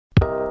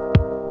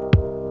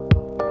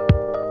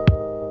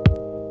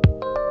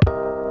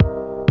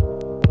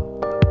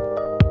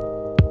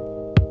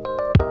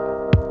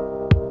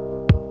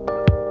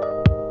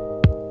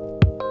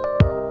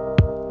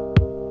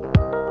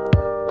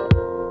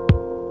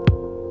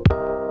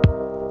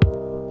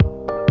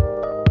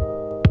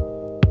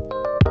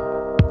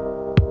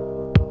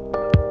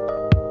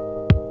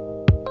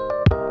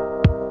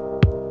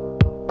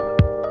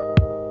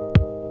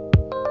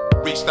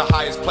the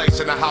highest place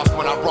in the house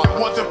when I rock.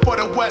 One's in for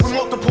the West,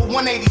 multiple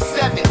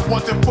 187.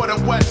 One's in for the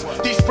West.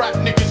 These rap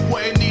niggas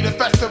wouldn't need a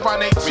vest around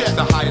their chest.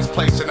 The highest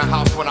place in the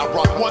house when I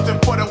rock. One's in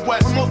for the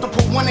West,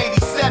 multiple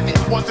 187.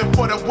 One's in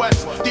for the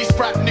West. These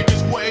rap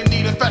niggas wouldn't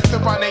need a vest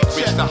around their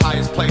chest. The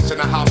highest place in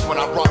the house when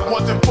I rock.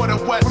 One's in for the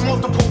West,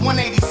 multiple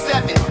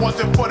 187. One's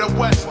in for the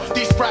West.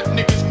 These rap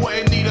niggas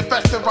wouldn't need a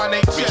vest around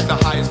their chest.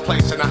 The highest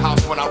place in the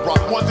house when I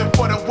rock. One's in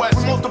for the West,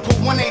 multiple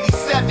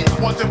 187.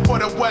 One's in for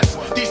the West.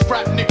 These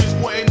rap niggas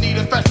wouldn't need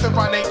a vest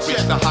around their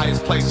chest. The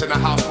highest place in the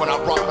house when I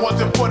rock.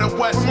 One's in for the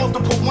West,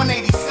 multiple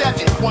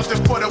 187. One's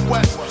in for the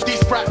West.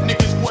 These rap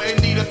niggas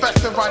wouldn't need a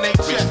vest around their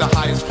chest. The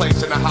highest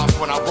place in the house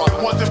when I rock.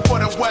 One's in for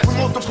the West,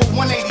 multiple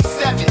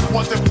 187.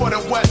 One's in for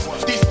the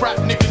West. These rap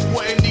niggas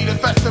wouldn't need a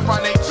vest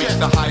around their chest.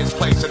 The highest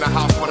place in the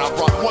house when I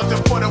rock. One's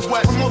in for the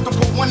West,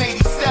 multiple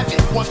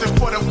 187. One's in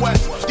for the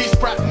West. These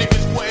rap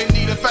niggas wouldn't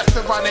need a vest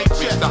around their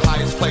chest. The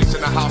highest place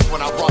in the house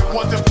when I rock.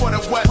 One's in for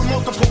the West,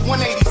 multiple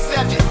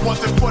 187.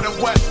 One's in for the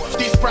West.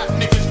 These rap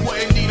niggas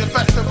wouldn't need a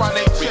vest around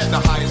their chest.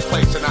 The highest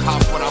place in the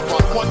house when I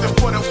rock. One's in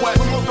for the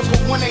West,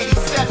 multiple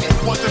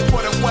 187. One's in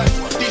for the West.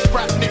 These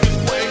rap niggas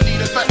wouldn't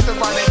need a vest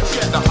around their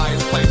chest. The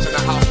highest place in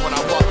the house when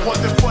I rock.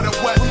 One's in for the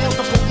West,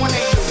 multiple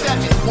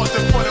 187. One's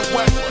in for the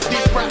West.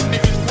 These rap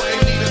niggas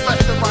wouldn't need a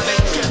vest around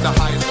their chest. The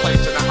highest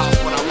place in the house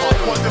when I rock.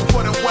 One's in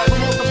for the West,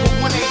 multiple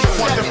 187.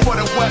 One's in for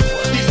the West.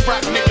 These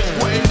rap niggas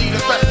wouldn't need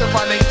a vest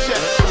around their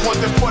chest.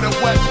 One's in for the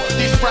West.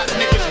 These rap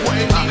niggas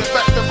wouldn't need a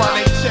vest around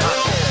their chest.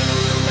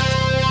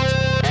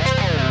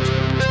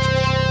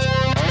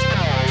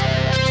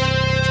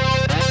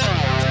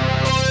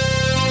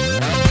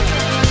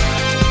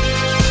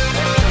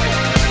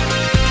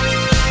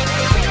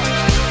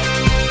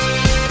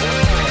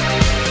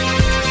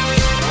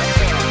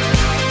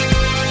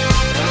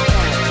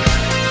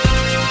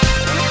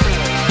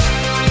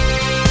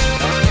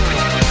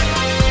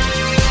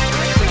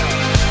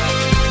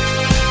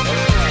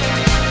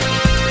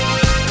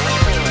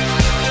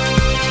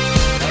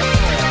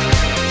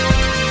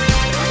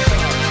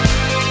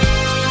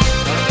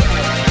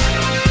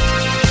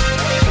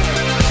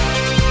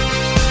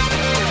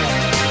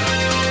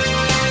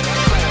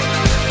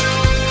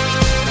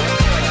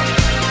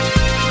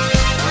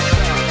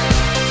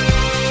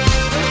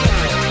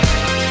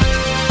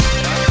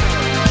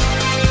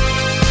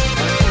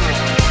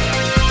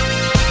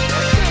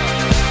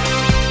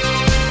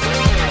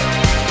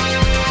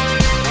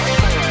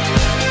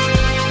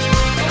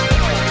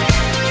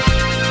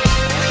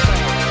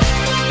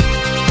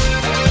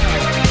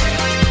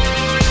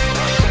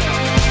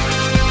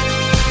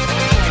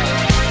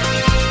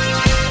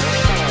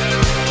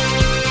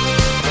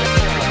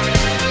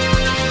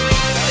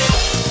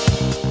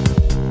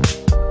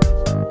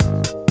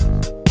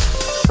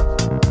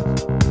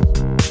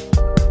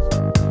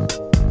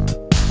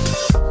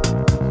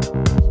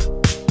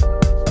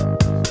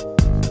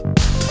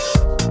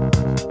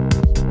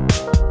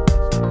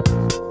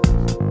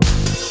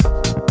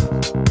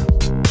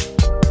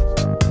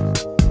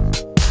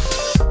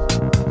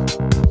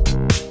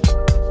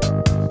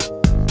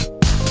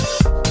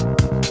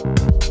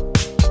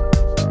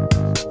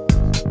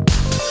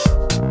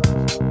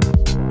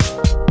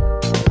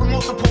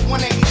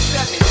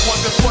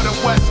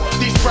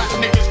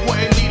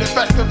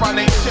 Around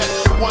they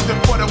chest. One's in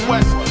for the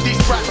West. These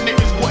rap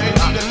niggas wouldn't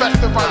need a vest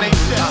around they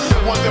chest.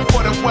 One's in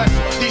for the West.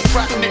 These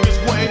rap niggas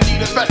wouldn't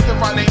need a vest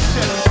around they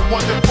chest.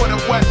 One's in for the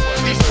West.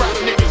 These rap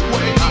niggas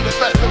wouldn't need a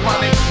vest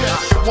around they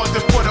chest. One's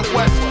in for the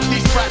West.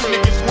 These rap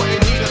niggas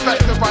wouldn't need a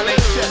vest around they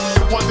chest.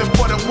 One's in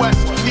for the West.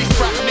 These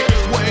rap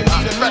niggas wouldn't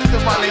need a vest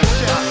around they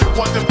chest.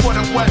 One's in for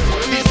the West.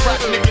 These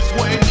rap niggas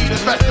wouldn't need a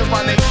vest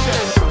around they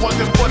chest. One's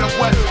in for the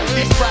West.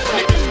 These rap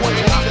niggas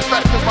wouldn't need a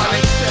vest around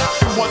they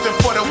chest. One's in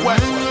for the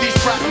West. These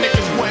rap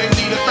niggas wouldn't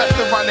need a vest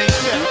around they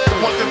chest.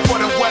 One's in for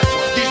the West.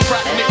 These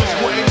rap niggas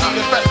wouldn't need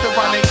a vest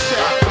around they chest.